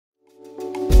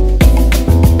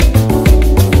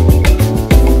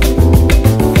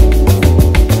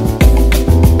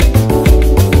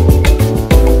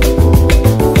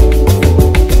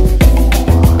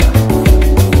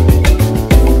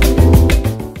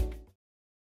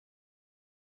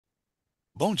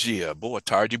Bom dia, boa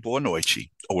tarde, boa noite,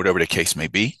 or whatever the case may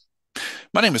be.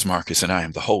 My name is Marcus, and I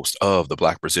am the host of the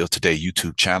Black Brazil Today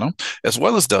YouTube channel, as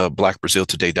well as the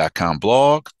blackbraziltoday.com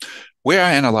blog, where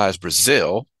I analyze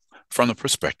Brazil from the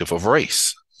perspective of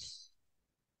race.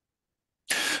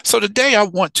 So today I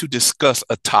want to discuss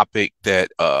a topic that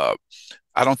I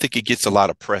don't think it gets a lot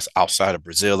of press outside of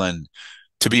Brazil. And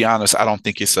to be honest, I don't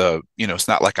think it's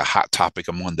not like a hot topic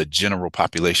among the general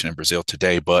population in Brazil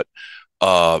today, but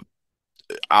uh,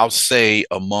 I'll say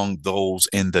among those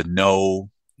in the know,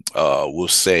 we'll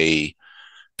say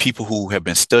people who have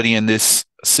been studying this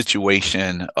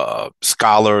situation,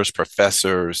 scholars,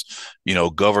 professors,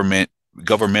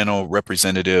 governmental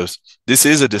representatives. This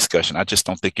is a discussion. I just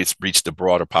don't think it's reached the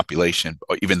broader population,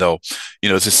 even though,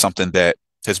 this is something that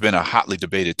has been a hotly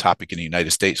debated topic in the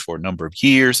United States for a number of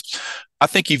years. I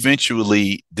think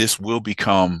eventually this will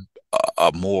become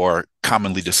a more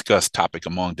commonly discussed topic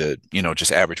among the,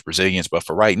 just average Brazilians. But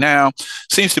for right now,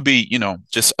 seems to be,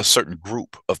 just a certain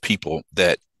group of people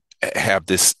that have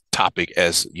this topic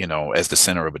as the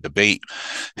center of a debate.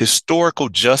 Historical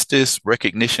justice,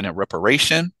 recognition, and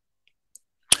reparation.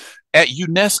 At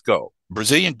UNESCO,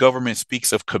 Brazilian government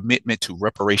speaks of commitment to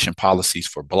reparation policies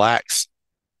for Blacks.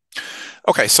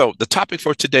 Okay, so the topic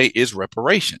for today is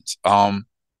reparations.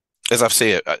 As I've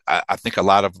said, I think a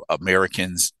lot of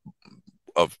Americans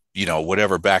of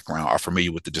whatever background are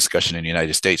familiar with the discussion in the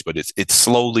United States, but it's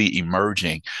slowly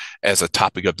emerging as a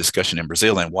topic of discussion in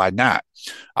Brazil. And why not?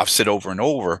 I've said over and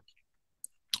over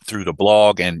through the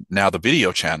blog and now the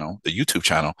video channel, the YouTube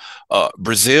channel,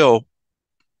 Brazil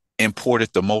imported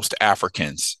the most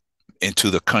Africans into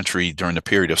the country during the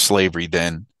period of slavery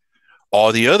than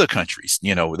all the other countries.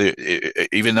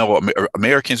 Even though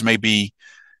Americans may be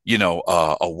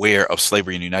aware of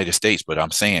slavery in the United States, but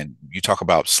I'm saying you talk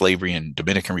about slavery in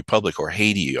Dominican Republic or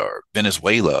Haiti or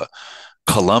Venezuela,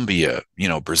 Colombia,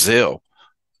 Brazil,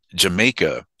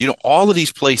 Jamaica, all of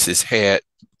these places had,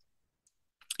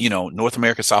 North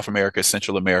America, South America,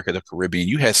 Central America, the Caribbean,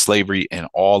 you had slavery in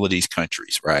all of these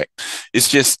countries, right? It's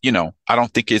just, I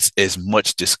don't think it's as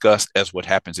much discussed as what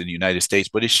happens in the United States,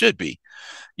 but it should be.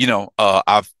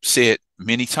 I've said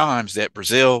many times that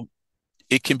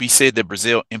it can be said that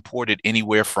Brazil imported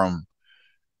anywhere from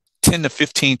 10 to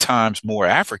 15 times more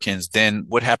Africans than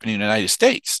what happened in the United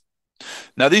States.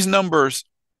 Now, these numbers,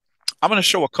 I'm going to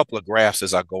show a couple of graphs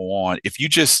as I go on. If you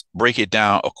just break it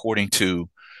down according to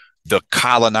the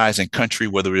colonizing country,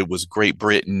 whether it was Great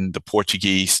Britain, the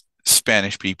Portuguese,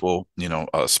 Spanish people,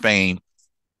 Spain,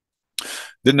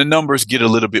 then the numbers get a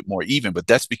little bit more even. But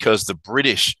that's because the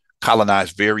British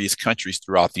colonized various countries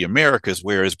throughout the Americas,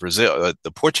 whereas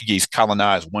the Portuguese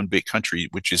colonized one big country,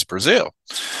 which is Brazil.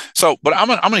 So, but I'm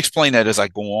gonna explain that as I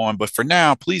go on. But for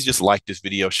now, please just like this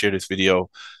video, share this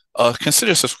video.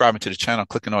 Consider subscribing to the channel,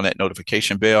 clicking on that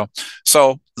notification bell.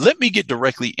 So let me get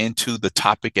directly into the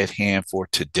topic at hand for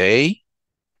today.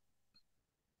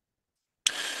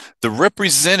 The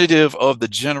representative of the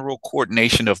General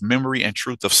Coordination of Memory and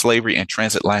Truth of Slavery and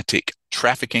Transatlantic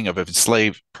Trafficking of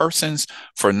Enslaved Persons,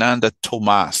 Fernanda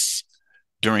Tomas,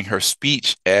 during her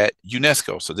speech at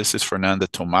UNESCO. So this is Fernanda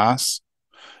Tomas.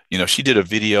 She did a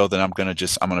video that I'm going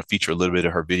to feature a little bit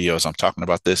of her video as I'm talking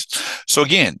about this. So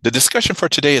again, the discussion for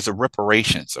today is the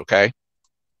reparations. Okay.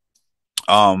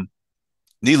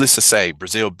 Needless to say,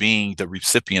 Brazil being the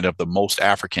recipient of the most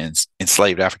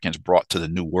enslaved Africans brought to the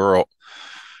New World,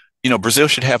 Brazil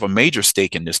should have a major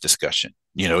stake in this discussion.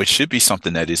 It should be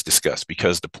something that is discussed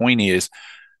because the point is,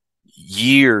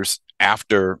 years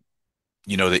after,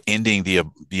 the ending the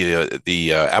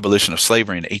abolition of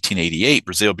slavery in 1888,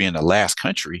 Brazil being the last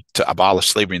country to abolish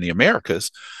slavery in the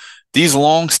Americas, these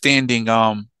long-standing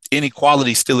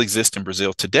inequalities still exist in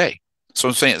Brazil today. So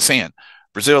I'm saying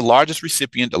Brazil, largest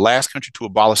recipient, the last country to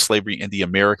abolish slavery in the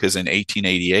Americas in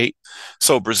 1888.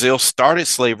 So Brazil started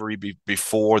slavery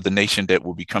before the nation that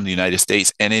will become the United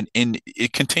States, and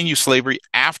it continued slavery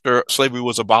after slavery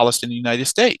was abolished in the United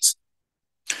States.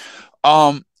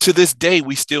 To this day,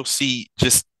 we still see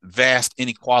just vast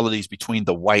inequalities between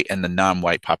the white and the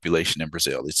non-white population in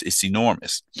Brazil. It's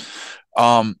enormous.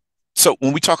 So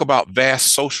when we talk about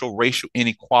vast social racial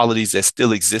inequalities that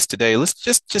still exist today, let's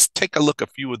just take a look at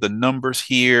a few of the numbers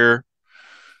here.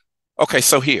 Okay,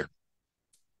 so here,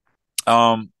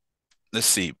 let's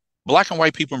see. Black and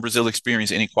white people in Brazil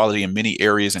experience inequality in many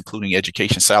areas, including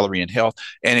education, salary, and health,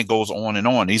 and it goes on and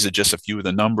on. These are just a few of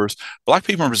the numbers. Black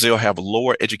people in Brazil have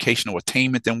lower educational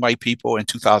attainment than white people. In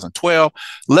 2012,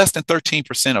 less than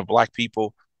 13% of Black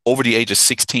people over the age of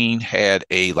 16 had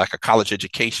a college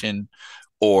education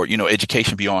or,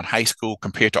 education beyond high school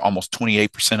compared to almost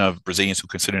 28% of Brazilians who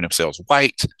consider themselves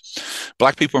white.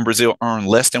 Black people in Brazil earn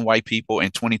less than white people.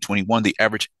 In 2021, the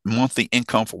average monthly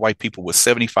income for white people was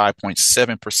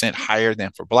 75.7% higher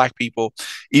than for black people.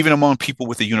 Even among people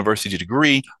with a university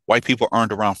degree, white people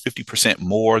earned around 50%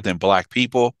 more than black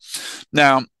people.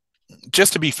 Now,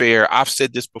 just to be fair, I've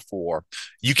said this before,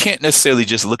 you can't necessarily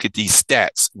just look at these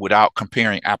stats without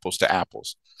comparing apples to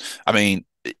apples. I mean,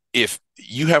 if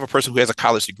you have a person who has a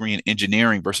college degree in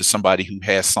engineering versus somebody who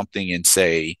has something in,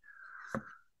 say,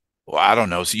 well, I don't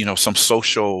know, some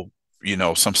social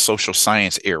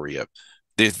science area,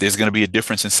 there's going to be a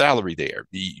difference in salary there.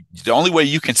 The only way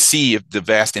you can see if the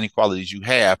vast inequalities you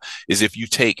have is if you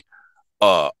take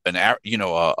a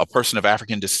person of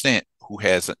African descent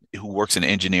who works in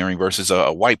engineering versus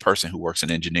a white person who works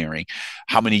in engineering,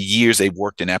 how many years they've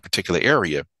worked in that particular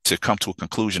area to come to a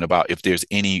conclusion about if there's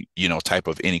any, type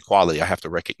of inequality. I have to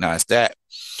recognize that.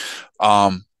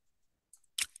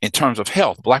 In terms of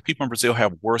health, Black people in Brazil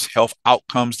have worse health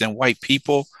outcomes than white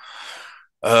people.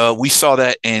 We saw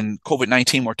that in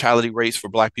COVID-19 mortality rates for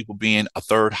Black people being a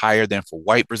third higher than for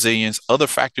white Brazilians. Other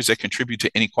factors that contribute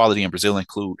to inequality in Brazil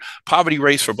include poverty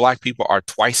rates for Black people are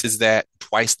twice that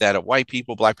of white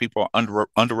people. Black people are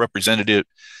underrepresented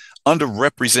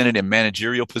in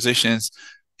managerial positions.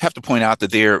 I have to point out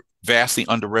that they're vastly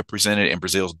underrepresented in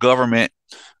Brazil's government.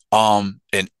 And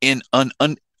in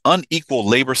unequal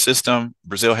labor system.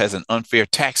 Brazil has an unfair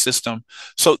tax system.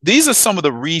 So these are some of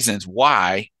the reasons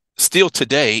why still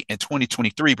today in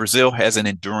 2023, Brazil has an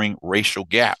enduring racial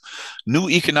gap. New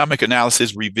economic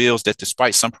analysis reveals that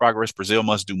despite some progress, Brazil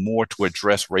must do more to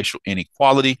address racial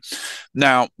inequality.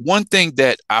 Now, one thing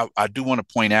that I do want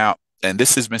to point out, and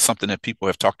this has been something that people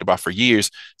have talked about for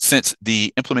years, since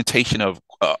the implementation of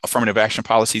affirmative action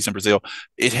policies in Brazil,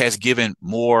 it has given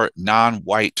more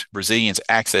non-white Brazilians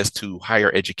access to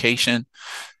higher education.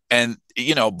 And,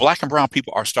 Black and brown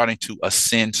people are starting to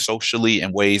ascend socially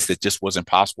in ways that just wasn't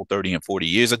possible 30 and 40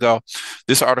 years ago.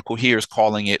 This article here is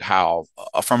calling it how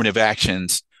affirmative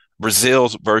actions,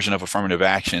 Brazil's version of affirmative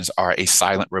actions, are a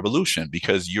silent revolution,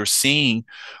 because you're seeing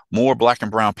more Black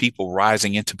and brown people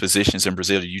rising into positions in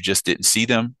Brazil that you just didn't see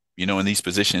them, in these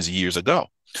positions years ago.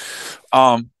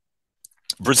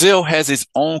 Brazil has its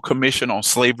own commission on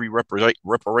slavery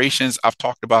reparations. I've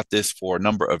talked about this for a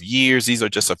number of years. These are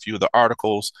just a few of the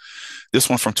articles. This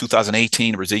one from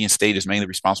 2018, the Brazilian state is mainly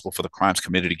responsible for the crimes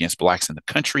committed against Blacks in the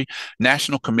country.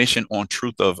 National Commission on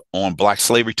on Black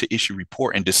Slavery to issue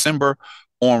report in December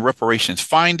on reparations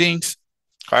findings.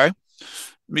 Okay. Let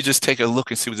me just take a look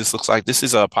and see what this looks like. This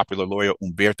is a popular lawyer,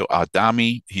 Humberto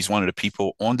Adami. He's one of the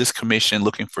people on this commission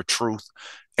looking for truth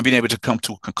and being able to come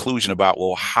to a conclusion about,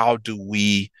 well, how do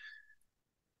we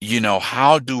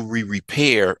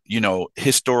repair,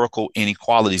 historical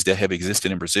inequalities that have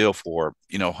existed in Brazil for,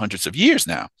 hundreds of years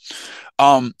now.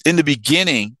 In the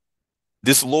beginning,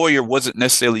 this lawyer wasn't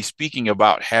necessarily speaking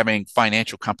about having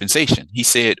financial compensation. He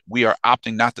said, we are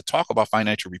opting not to talk about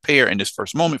financial repair in this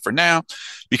first moment for now,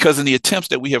 because in the attempts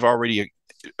that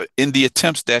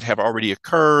have already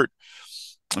occurred,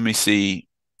 let me see,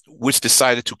 which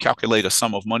decided to calculate a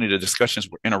sum of money, the discussions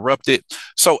were interrupted.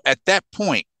 So at that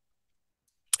point,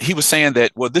 he was saying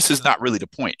that, well, this is not really the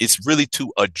point. It's really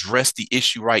to address the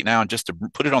issue right now and just to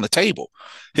put it on the table.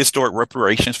 Historic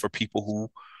reparations for people who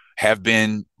have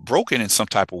been broken in some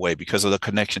type of way because of the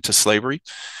connection to slavery.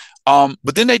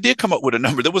 But then they did come up with a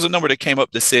number. There was a number that came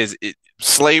up that says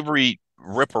slavery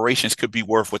reparations could be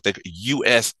worth what the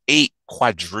US 8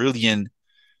 quadrillion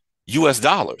US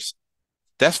dollars.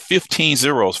 That's 15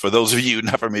 zeros for those of you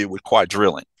not familiar with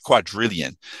quadrillion.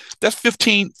 That's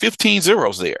 15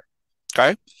 zeros there.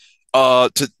 Okay.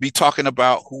 To be talking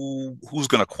about who's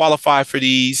going to qualify for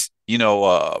these,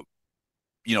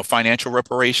 financial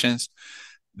reparations.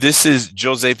 This is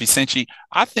Jose Vicente.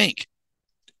 I think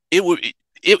it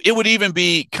would even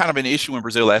be kind of an issue in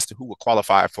Brazil as to who would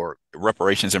qualify for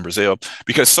reparations in Brazil,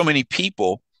 because so many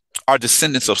people are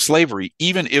descendants of slavery,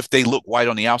 even if they look white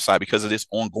on the outside, because of this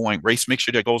ongoing race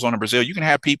mixture that goes on in Brazil. You can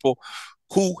have people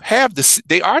who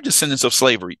they are descendants of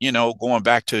slavery, going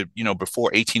back to, before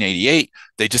 1888,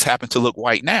 they just happen to look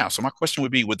white now. So my question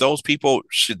would be, with those people,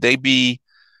 should they be,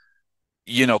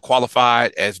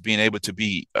 qualified as being able to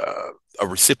be a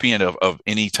recipient of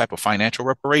any type of financial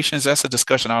reparations? That's a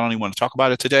discussion. I don't even want to talk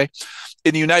about it today.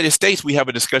 In the United States, we have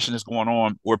a discussion that's going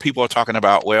on where people are talking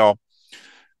about, well,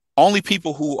 only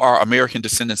people who are American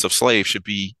descendants of slaves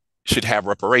should have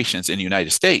reparations in the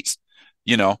United States.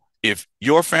 If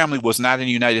your family was not in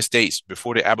the United States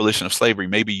before the abolition of slavery,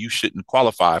 maybe you shouldn't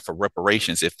qualify for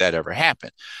reparations if that ever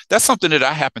happened. That's something that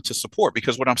I happen to support,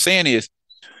 because what I'm saying is,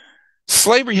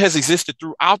 Slavery has existed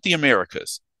throughout the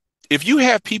Americas. If you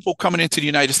have people coming into the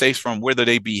United States from whether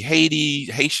they be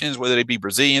Haitians, whether they be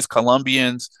Brazilians,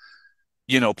 Colombians,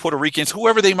 Puerto Ricans,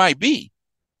 whoever they might be,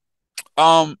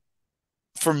 um,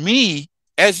 for me,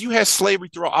 as you have slavery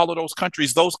throughout all of those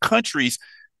countries,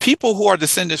 people who are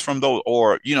descendants from those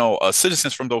or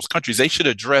citizens from those countries, they should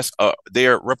address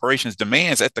their reparations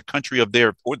demands at the country of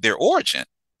their origin.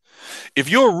 If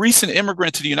you're a recent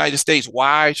immigrant to the United States,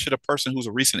 why should a person who's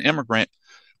a recent immigrant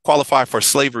qualify for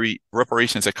slavery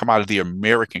reparations that come out of the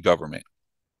American government?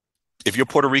 If you're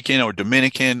Puerto Rican or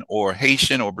Dominican or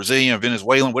Haitian or Brazilian or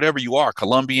Venezuelan, whatever you are,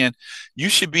 Colombian, you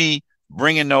should be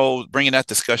bringing that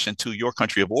discussion to your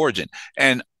country of origin.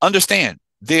 And understand,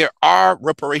 there are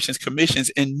reparations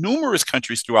commissions in numerous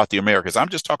countries throughout the Americas. I'm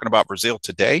just talking about Brazil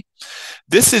today.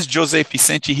 This is Jose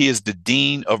Vicente. He is the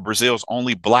dean of Brazil's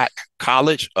only Black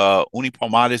college,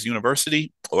 Unipalmares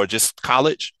University, or just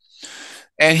college.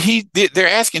 And they're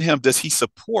asking him, does he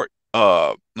support?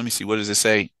 Let me see, what does it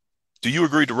say? Do you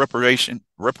agree to reparation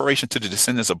to the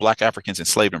descendants of Black Africans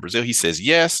enslaved in Brazil? He says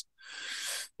yes.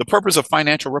 The purpose of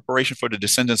financial reparation for the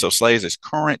descendants of slaves is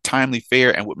current, timely,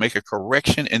 fair, and would make a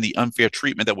correction in the unfair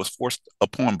treatment that was forced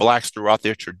upon Blacks throughout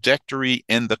their trajectory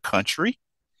in the country.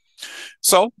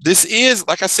 So this is,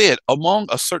 like I said, among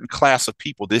a certain class of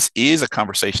people, this is a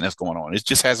conversation that's going on. It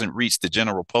just hasn't reached the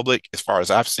general public as far as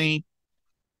I've seen.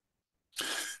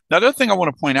 Now, the other thing I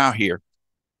want to point out here,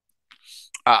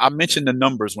 I mentioned the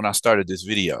numbers when I started this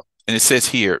video, and it says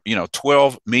here,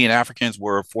 12 million Africans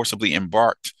were forcibly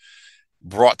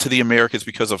brought to the Americas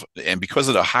because of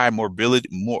the high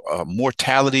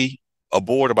mortality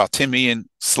aboard. About 10 million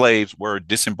slaves were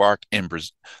disembarked in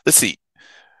Brazil. Let's see.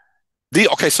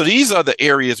 So these are the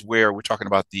areas where we're talking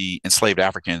about the enslaved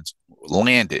Africans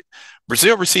landed.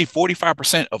 Brazil received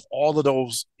 45% of all of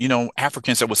those,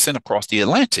 Africans that were sent across the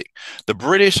Atlantic. The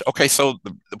British, so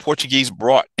the Portuguese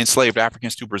brought enslaved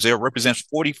Africans to Brazil, represents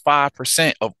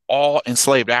 45% of all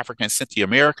enslaved Africans sent to the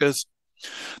Americas.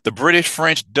 The British,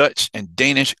 French, Dutch, and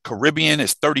Danish Caribbean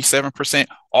is 37%.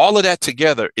 All of that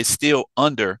together is still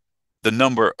under the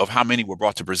number of how many were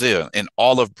brought to Brazil. And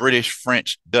all of British,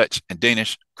 French, Dutch, and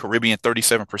Danish Caribbean,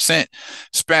 37%.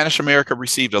 Spanish America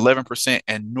received 11%,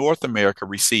 and North America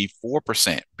received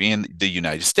 4%, being the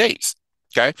United States.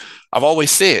 Okay. I've always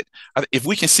said, if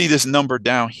we can see this number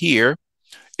down here,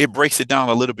 it breaks it down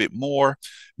a little bit more.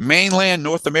 Mainland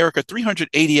North America,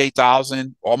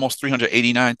 388,000, almost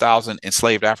 389,000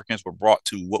 enslaved Africans were brought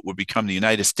to what would become the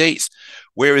United States.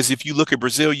 Whereas if you look at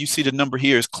Brazil, you see the number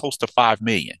here is close to 5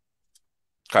 million.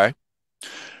 Okay.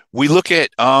 We look at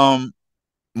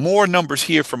more numbers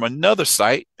here from another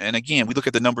site. And again, we look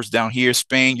at the numbers down here: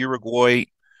 Spain, Uruguay,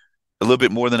 a little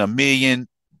bit more than 1 million.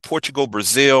 Portugal,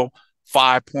 Brazil,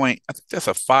 I think that's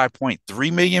a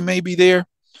 5.3 million maybe there.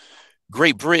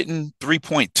 Great Britain,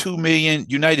 3.2 million.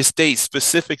 United States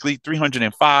specifically,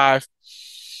 305.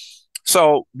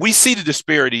 So we see the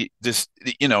disparity,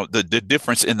 the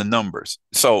difference in the numbers.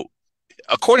 So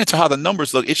according to how the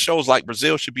numbers look, it shows like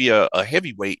Brazil should be a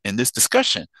heavyweight in this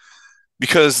discussion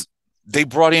because they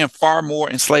brought in far more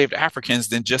enslaved Africans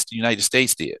than just the United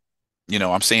States did.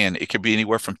 I'm saying it could be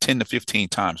anywhere from 10 to 15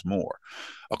 times more,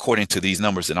 according to these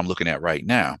numbers that I'm looking at right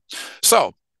now.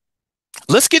 So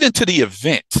let's get into the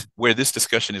event where this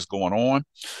discussion is going on.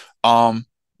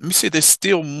 Let me see, there's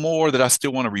still more that I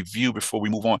still want to review before we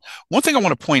move on. One thing I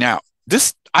want to point out,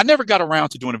 I never got around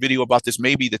to doing a video about this.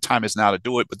 Maybe the time is now to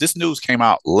do it, but this news came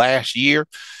out last year.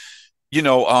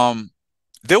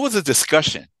 There was a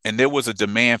discussion and there was a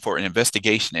demand for an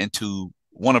investigation into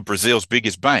one of Brazil's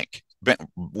biggest banks,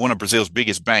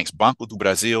 Banco do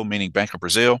Brasil, meaning Bank of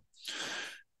Brazil,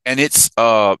 and its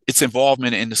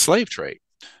involvement in the slave trade.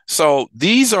 So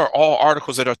these are all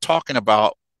articles that are talking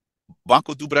about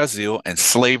Banco do Brasil and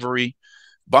slavery.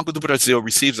 Banco do Brasil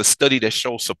receives a study that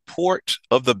shows support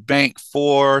of the bank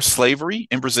for slavery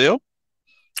in Brazil.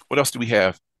 What else do we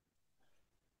have?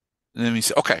 Let me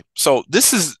see. Okay, so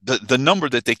this is the number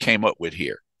that they came up with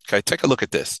here. Okay, take a look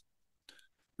at this.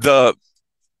 The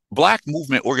Black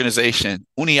movement organization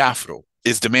Uniafro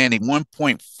is demanding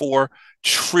 1.4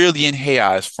 trillion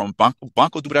reais from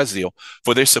Banco do Brasil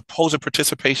for their supposed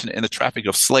participation in the traffic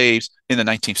of slaves in the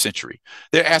 19th century.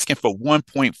 They're asking for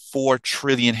 1.4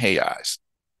 trillion reais.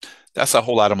 That's a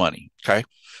whole lot of money. Okay.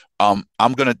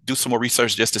 I'm going to do some more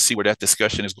research just to see where that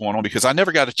discussion is going on, because I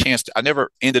never got a chance I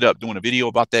never ended up doing a video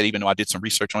about that, even though I did some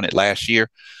research on it last year.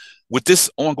 With this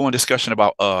ongoing discussion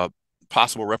about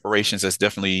possible reparations, that's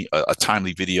definitely a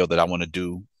timely video that I want to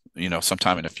do,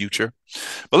 sometime in the future.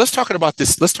 But let's talk about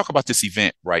this. Let's talk about this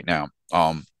event right now.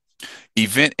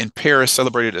 Event in Paris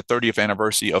celebrated the 30th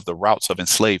anniversary of the Routes of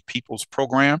Enslaved Peoples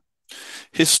program.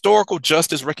 Historical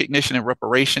justice recognition and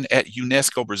reparation at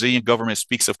UNESCO. Brazilian government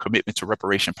speaks of commitment to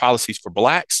reparation policies for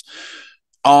blacks.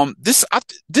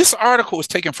 This article is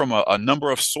taken from a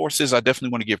number of sources. I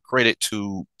definitely want to give credit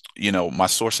to my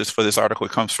sources for this article.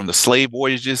 It comes from the Slave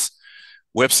Voyages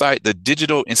website, the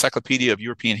Digital Encyclopedia of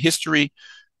European History,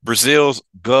 Brazil's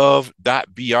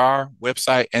gov.br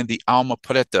website, and the Alma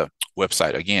Preta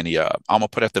website. Again, the Alma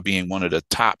Preta being one of the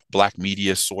top Black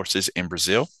media sources in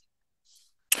Brazil.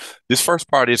 This first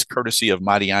part is courtesy of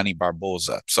Mariani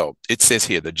Barbosa. So it says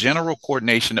here, the General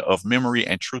Coordination of Memory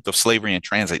and Truth of Slavery and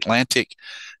Transatlantic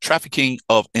Trafficking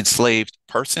of Enslaved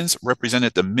Persons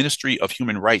represented the Ministry of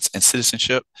Human Rights and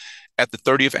Citizenship at the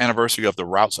 30th anniversary of the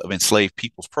Routes of Enslaved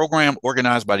Peoples program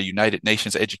organized by the United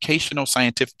Nations Educational,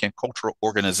 Scientific, and Cultural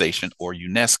Organization, or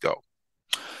UNESCO.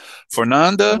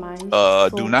 Fernanda Mas do sou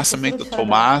professora Nascimento de História da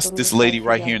Arte Tomás, pela this Universidade lady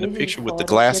right Federal here in the de Juiz de picture with the Fora e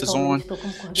glasses on, atualmente estou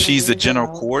como she's the coordenadora general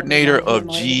geral da coordinator Memória of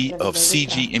das G of Escravidões e Tráfico das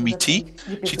CGMET.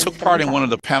 Ações de She Pessoas took part in one of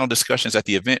Escravizadas. the panel discussions at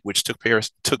the event, which took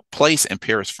place in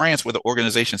Paris, France, where the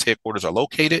organization's headquarters are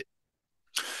located.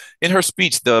 In her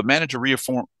speech, the manager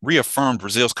reaffirmed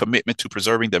Brazil's commitment to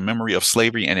preserving the memory of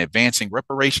slavery and advancing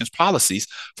reparations policies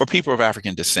for people of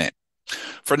African descent.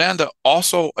 Fernanda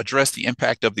also addressed the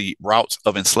impact of the Routes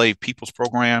of Enslaved Peoples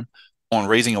program on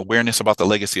raising awareness about the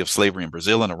legacy of slavery in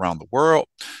Brazil and around the world.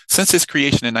 Since its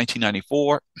creation in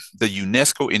 1994, the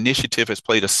UNESCO initiative has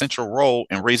played a central role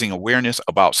in raising awareness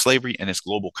about slavery and its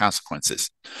global consequences.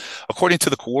 According to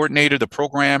the coordinator, the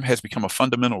program has become a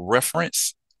fundamental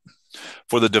reference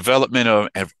for the development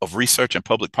of research and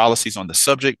public policies on the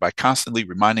subject by constantly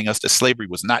reminding us that slavery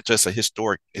was not just a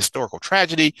historical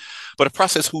tragedy, but a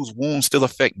process whose wounds still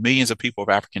affect millions of people of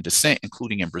African descent,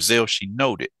 including in Brazil, she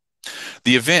noted.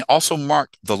 The event also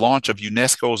marked the launch of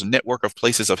UNESCO's Network of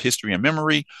Places of History and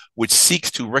Memory, which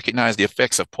seeks to recognize the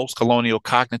effects of post-colonial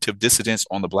cognitive dissidence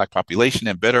on the Black population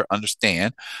and better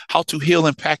understand how to heal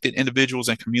impacted individuals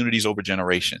and communities over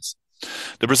generations.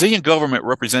 The Brazilian government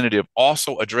representative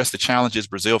also addressed the challenges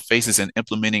Brazil faces in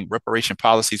implementing reparation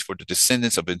policies for the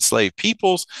descendants of enslaved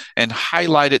peoples and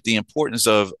highlighted the importance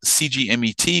of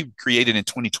CGMET, created in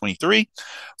 2023,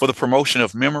 for the promotion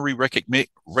of memory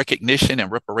recognition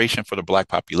and reparation for the Black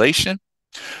population.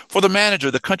 For the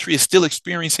manager, the country is still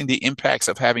experiencing the impacts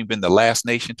of having been the last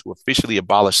nation to officially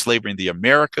abolish slavery in the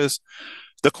Americas.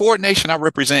 The coordination I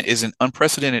represent is an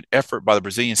unprecedented effort by the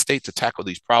Brazilian state to tackle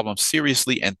these problems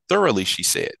seriously and thoroughly, she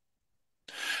said.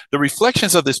 The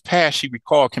reflections of this past, she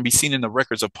recalled, can be seen in the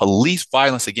records of police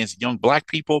violence against young Black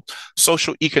people,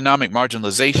 social economic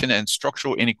marginalization, and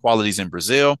structural inequalities in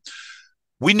Brazil.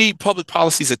 We need public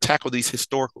policies that tackle these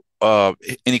historical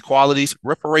inequalities.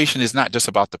 Reparation is not just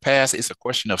about the past, it's a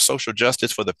question of social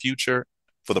justice for the future,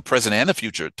 for the present and the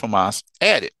future, Tomas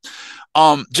added.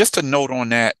 Just a note on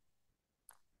that.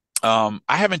 I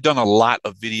haven't done a lot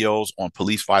of videos on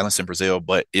police violence in Brazil,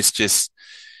 but it's just,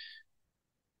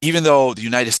 even though the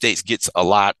United States gets a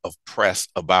lot of press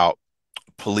about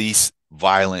police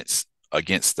violence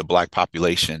against the Black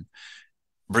population,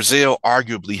 Brazil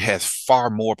arguably has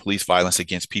far more police violence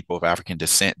against people of African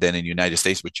descent than in the United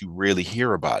States, but you rarely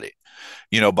hear about it.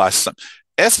 By some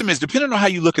estimates, depending on how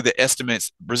you look at the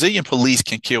estimates, Brazilian police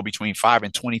can kill between 5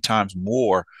 and 20 times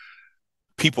more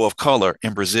people of color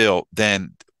in Brazil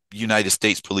than United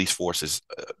States police forces,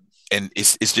 and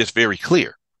it's just very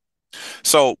clear.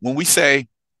 So when we say,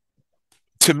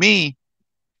 to me,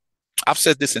 I've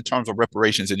said this in terms of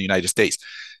reparations in the United States.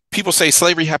 People say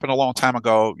slavery happened a long time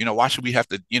ago. Why should we have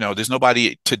to? There's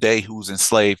nobody today who's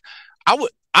enslaved.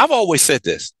 I've always said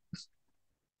this.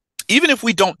 Even if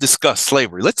we don't discuss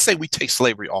slavery, let's say we take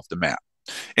slavery off the map.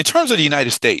 In terms of the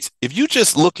United States, if you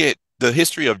just look at the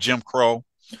history of Jim Crow,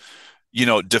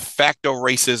 de facto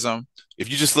racism, if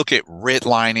you just look at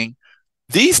redlining,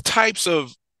 these types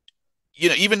of,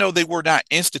 even though they were not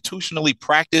institutionally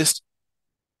practiced,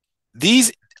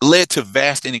 these led to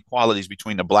vast inequalities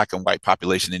between the Black and white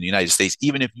population in the United States,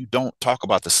 even if you don't talk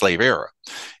about the slave era.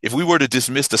 If we were to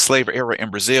dismiss the slave era in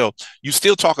Brazil, you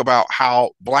still talk about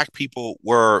how Black people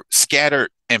were scattered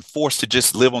and forced to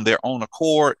just live on their own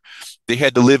accord. They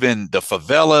had to live in the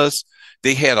favelas.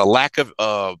 They had a lack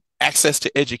of access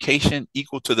to education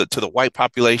equal to the white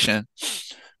population.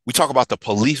 We talk about the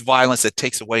police violence that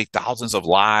takes away thousands of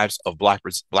lives of Black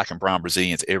and brown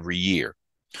Brazilians every year.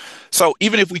 So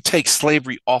even if we take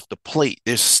slavery off the plate,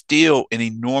 there's still an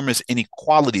enormous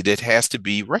inequality that has to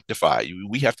be rectified.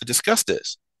 We have to discuss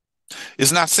this.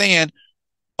 It's not saying,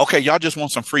 okay, y'all just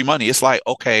want some free money. It's like,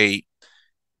 okay,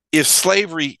 if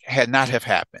slavery had not have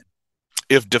happened,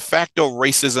 if de facto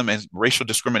racism and racial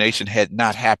discrimination had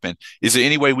not happened, is there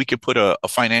any way we could put a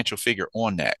financial figure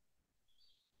on that?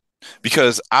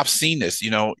 because I've seen this.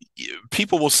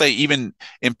 People will say even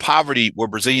in poverty, where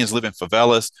Brazilians live in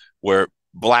favelas, where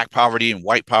black poverty and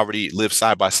white poverty live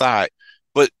side by side.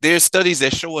 But there's studies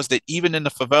that show us that even in the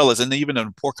favelas and even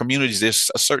in poor communities,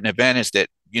 there's a certain advantage that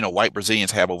white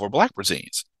Brazilians have over black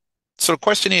Brazilians. So the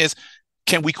question is,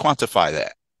 can we quantify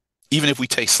that? Even if we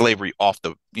take slavery off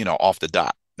the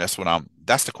dot. That's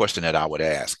the question that I would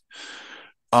ask.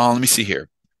 Let me see here.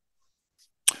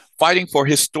 Fighting for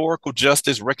historical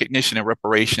justice, recognition, and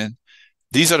reparation.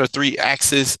 These are the three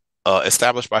axes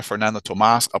established by Fernando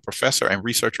Tomas, a professor and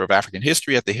researcher of African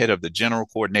history at the head of the General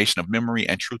Coordination of Memory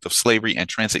and Truth of Slavery and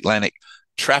Transatlantic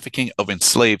Trafficking of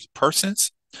Enslaved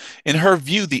Persons. In her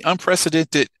view, the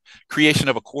unprecedented creation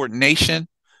of a coordination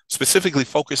specifically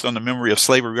focused on the memory of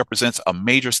slavery represents a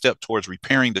major step towards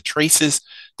repairing the traces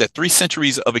that 3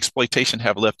 centuries of exploitation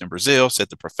have left in Brazil, said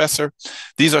the professor.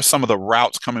 These are some of the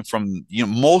routes coming from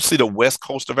mostly the west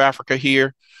coast of Africa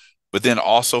here, but then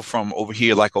also from over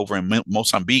here, like over in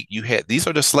Mozambique, these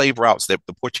are the slave routes that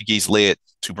the Portuguese led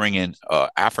to bring in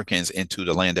Africans into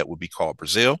the land that would be called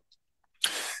Brazil.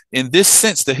 In this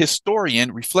sense, the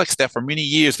historian reflects that for many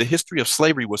years, the history of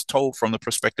slavery was told from the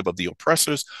perspective of the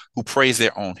oppressors who praise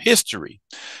their own history.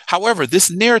 However, this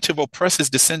narrative oppresses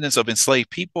descendants of enslaved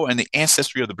people and the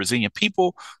ancestry of the Brazilian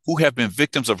people who have been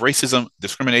victims of racism,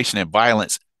 discrimination, and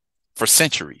violence for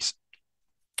centuries.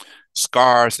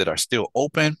 Scars that are still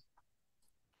open.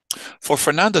 For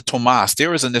Fernanda Tomas,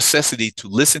 there is a necessity to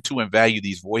listen to and value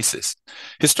these voices.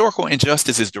 Historical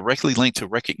injustice is directly linked to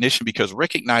recognition because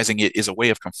recognizing it is a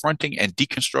way of confronting and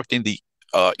deconstructing the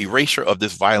erasure of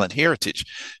this violent heritage.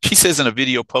 She says in a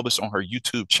video published on her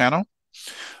YouTube channel.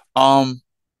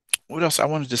 What else I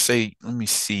wanted to say? Let me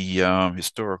see.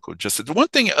 Historical justice.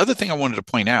 Other thing I wanted to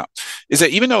point out is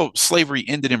that even though slavery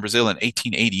ended in Brazil in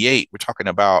 1888, we're talking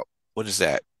about, what is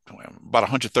that? About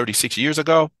 136 years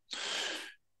ago.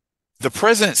 The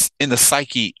presence in the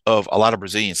psyche of a lot of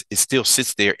Brazilians, it still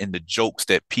sits there in the jokes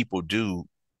that people do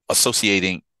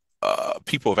associating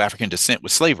people of African descent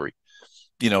with slavery.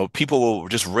 People will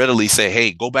just readily say,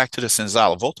 hey, go back to the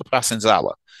senzala, volta para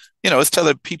senzala. It's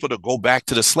telling people to go back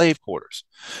to the slave quarters.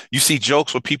 You see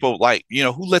jokes where people like,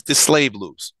 who let this slave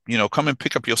loose? Come and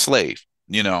pick up your slave.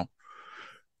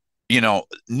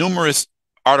 Numerous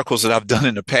articles that I've done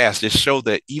in the past just show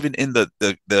that even in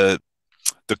the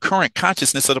current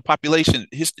consciousness of the population,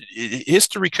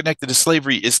 history connected to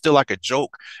slavery is still like a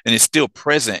joke and is still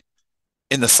present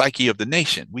in the psyche of the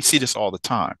nation. We see this all the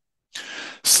time.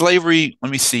 Slavery,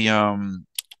 let me see.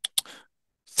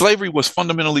 Slavery was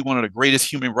fundamentally one of the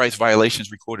greatest human rights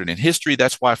violations recorded in history.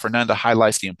 That's why Fernanda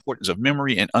highlights the importance of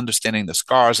memory and understanding the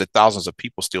scars that thousands of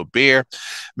people still bear.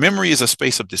 Memory is a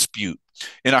space of dispute.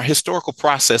 In our historical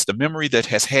process, the memory that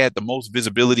has had the most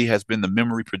visibility has been the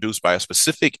memory produced by a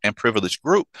specific and privileged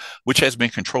group, which has been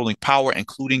controlling power,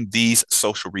 including these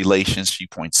social relations, she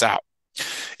points out.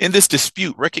 In this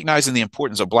dispute, recognizing the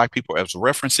importance of Black people as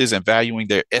references and valuing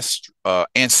their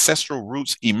ancestral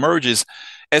roots emerges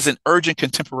as an urgent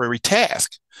contemporary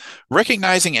task.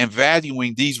 Recognizing and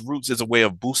valuing these roots is a way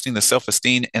of boosting the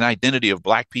self-esteem and identity of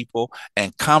Black people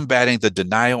and combating the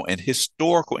denial and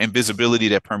historical invisibility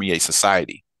that permeates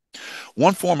society.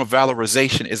 One form of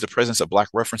valorization is the presence of Black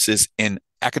references in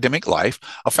academic life,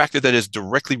 a factor that is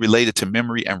directly related to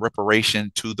memory and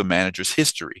reparation to the manager's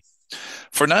history.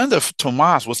 Fernanda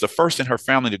Tomas was the first in her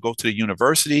family to go to the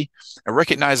university and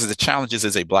recognizes the challenges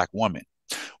as a Black woman.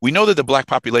 We know that the Black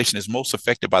population is most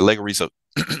affected by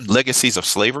legacies of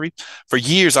slavery. For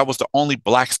years, I was the only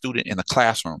Black student in the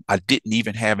classroom. I didn't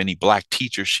even have any Black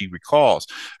teachers, she recalls.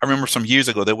 I remember some years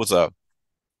ago, there was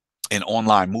an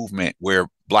online movement where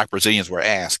Black Brazilians were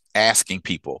asking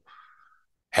people,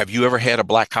 have you ever had a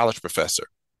Black college professor?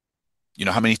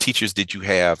 How many teachers did you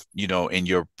have, in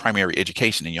your primary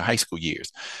education, in your high school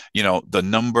years? The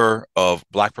number of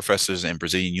Black professors in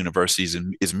Brazilian universities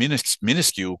is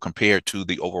minuscule compared to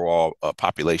the overall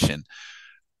population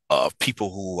of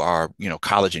people who are,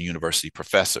 college and university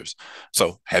professors.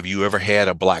 So have you ever had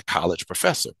a Black college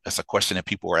professor? That's a question that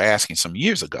people were asking some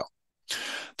years ago.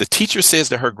 The teacher says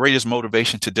that her greatest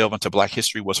motivation to delve into Black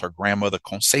history was her grandmother,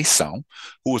 Conceição,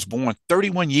 who was born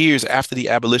 31 years after the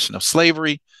abolition of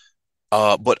slavery,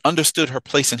 but understood her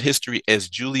place in history as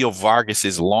Julio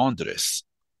Vargas's laundress.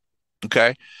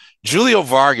 Okay. Julio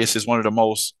Vargas is one of the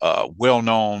most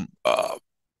well-known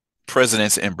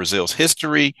presidents in Brazil's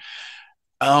history.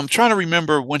 I'm trying to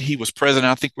remember when he was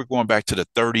president. I think we're going back to the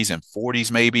 30s and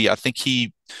 40s, maybe. I think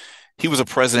he was a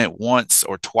president once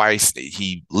or twice.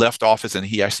 He left office and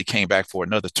he actually came back for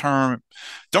another term.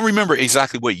 Don't remember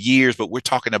exactly what years, but we're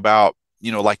talking about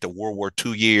like the World War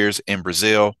II years in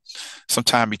Brazil,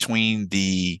 sometime between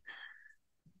the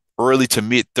early to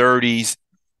mid 30s,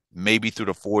 maybe through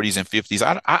the 40s and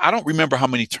 50s. I don't remember how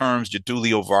many terms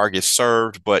Getulio Vargas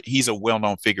served, but he's a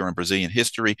well-known figure in Brazilian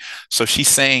history. So she's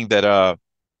saying that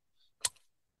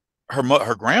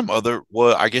her grandmother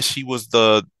was, I guess she was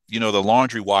the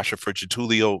laundry washer for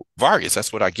Getulio Vargas.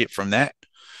 That's what I get from that.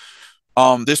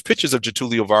 There's pictures of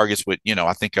Getulio Vargas with,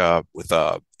 I think with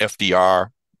FDR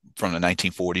from the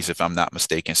 1940s, if I'm not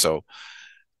mistaken. So,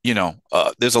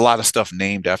 there's a lot of stuff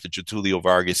named after Getulio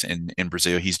Vargas in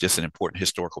Brazil. He's just an important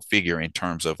historical figure in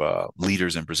terms of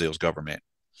leaders in Brazil's government.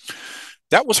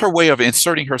 That was her way of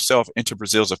inserting herself into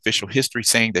Brazil's official history,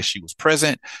 saying that she was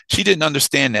present. She didn't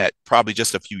understand that probably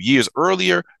just a few years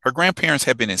earlier, her grandparents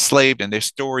had been enslaved and their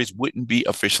stories wouldn't be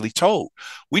officially told.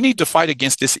 We need to fight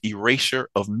against this erasure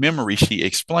of memory, she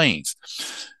explains.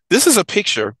 This is a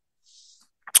picture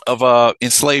of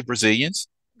enslaved Brazilians.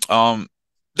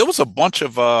 There was a bunch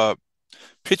of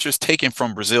pictures taken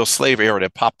from Brazil's slave era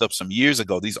that popped up some years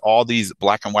ago. All these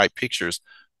black and white pictures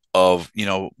of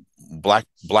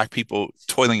black people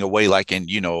toiling away, like in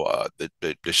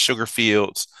the sugar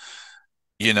fields.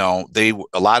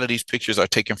 A lot of these pictures are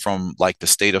taken from like the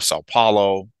state of Sao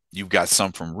Paulo. You've got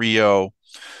some from Rio,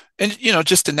 and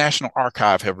just the National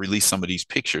Archive have released some of these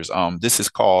pictures. This is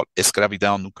called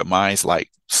Escravidão Nunca Mais, like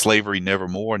slavery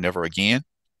nevermore, never again.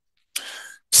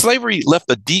 Slavery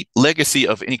left a deep legacy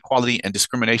of inequality and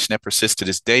discrimination that persists to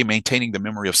this day. Maintaining the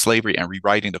memory of slavery and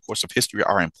rewriting the course of history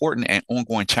are important and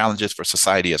ongoing challenges for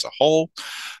society as a whole.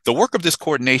 The work of this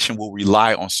coordination will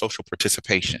rely on social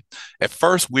participation. At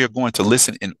first, we are going to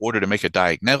listen in order to make a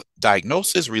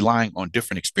diagnosis, relying on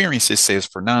different experiences, says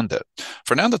Fernanda.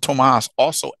 Fernanda Tomas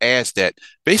also adds that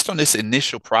based on this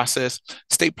initial process,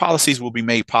 state policies will be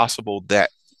made possible that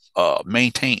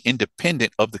maintain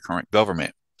independent of the current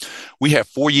government. We have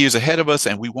 4 years ahead of us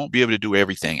and we won't be able to do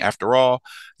everything. After all,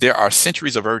 there are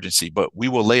centuries of urgency, but we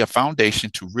will lay a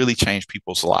foundation to really change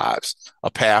people's lives,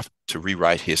 a path to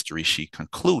rewrite history, she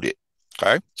concluded.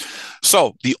 Okay.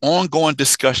 So the ongoing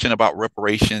discussion about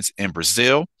reparations in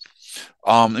Brazil.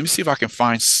 Let me see if I can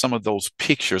find some of those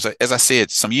pictures. As I said,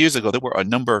 some years ago, there were a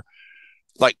number,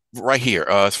 like right here.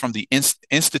 It's from the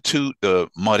Institute, the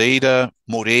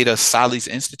Moreira Salles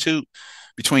Institute.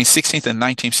 Between 16th and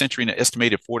 19th century, an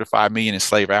estimated 4 to 5 million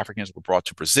enslaved Africans were brought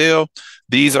to Brazil.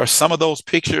 These are some of those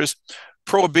pictures.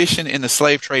 Prohibition in the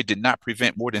slave trade did not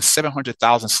prevent more than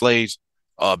 700,000 slaves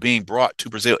being brought to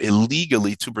Brazil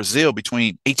illegally to Brazil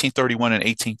between 1831 and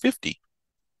 1850.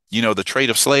 The trade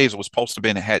of slaves was supposed to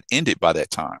have had ended by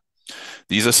that time.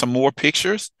 These are some more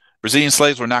pictures. Brazilian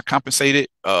slaves were not compensated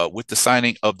with the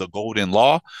signing of the Golden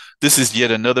Law. This is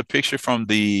yet another picture from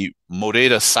the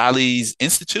Moreira Salles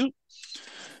Institute.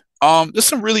 There's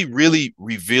some really, really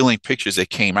revealing pictures that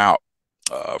came out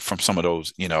from some of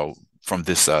those, from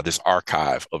this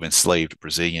archive of enslaved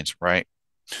Brazilians, right?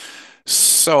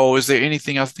 So is there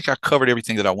anything? I think I covered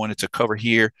everything that I wanted to cover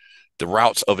here. The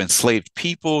routes of enslaved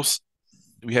peoples.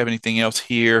 Do we have anything else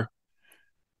here?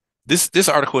 This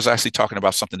article is actually talking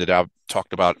about something that I've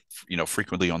talked about,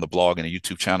 frequently on the blog and the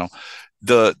YouTube channel.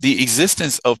 The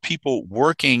existence of people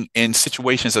working in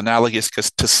situations analogous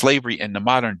to slavery in the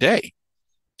modern day.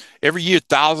 Every year,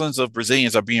 thousands of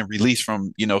Brazilians are being released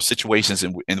from, situations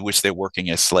in which they're working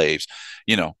as slaves.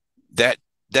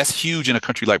 That's huge in a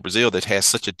country like Brazil that has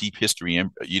such a deep history,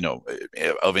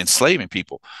 of enslaving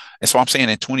people. And so I'm saying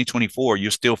in 2024,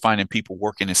 you're still finding people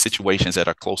working in situations that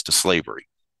are close to slavery.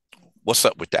 What's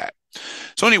up with that?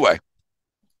 So anyway,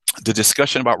 the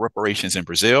discussion about reparations in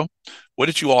Brazil. What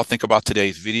did you all think about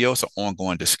today's video? It's an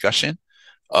ongoing discussion.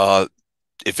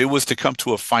 If it was to come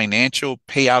to a financial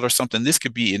payout or something, this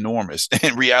could be enormous.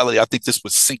 In reality, I think this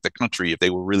would sink the country if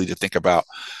they were really to think about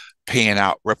paying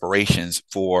out reparations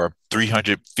for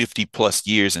 350 plus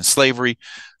years in slavery.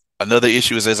 Another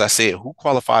issue is, as I said, who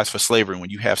qualifies for slavery when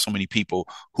you have so many people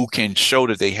who can show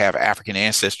that they have African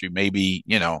ancestry, maybe,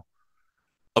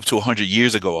 up to 100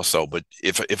 years ago or so. But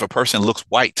if a person looks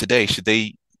white today,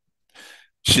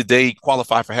 should they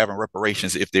qualify for having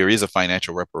reparations if there is a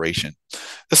financial reparation?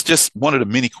 That's just one of the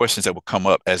many questions that will come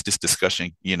up as this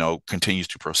discussion, continues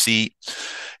to proceed.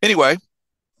 Anyway,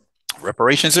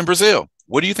 reparations in Brazil.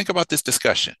 What do you think about this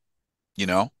discussion?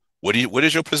 What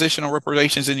is your position on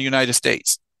reparations in the United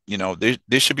States?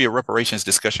 There should be a reparations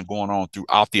discussion going on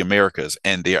throughout the Americas,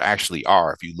 and there actually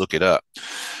are if you look it up.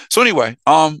 So anyway,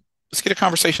 let's get a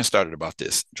conversation started about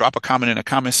this. Drop a comment in the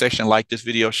comment section, like this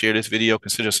video, share this video,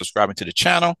 consider subscribing to the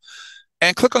channel,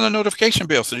 and click on the notification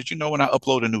bell so that you know when I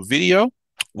upload a new video.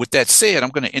 With that said, I'm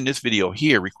going to end this video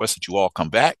here. Request that you all come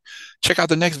back. Check out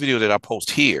the next video that I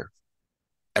post here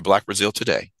at Black Brazil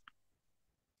Today.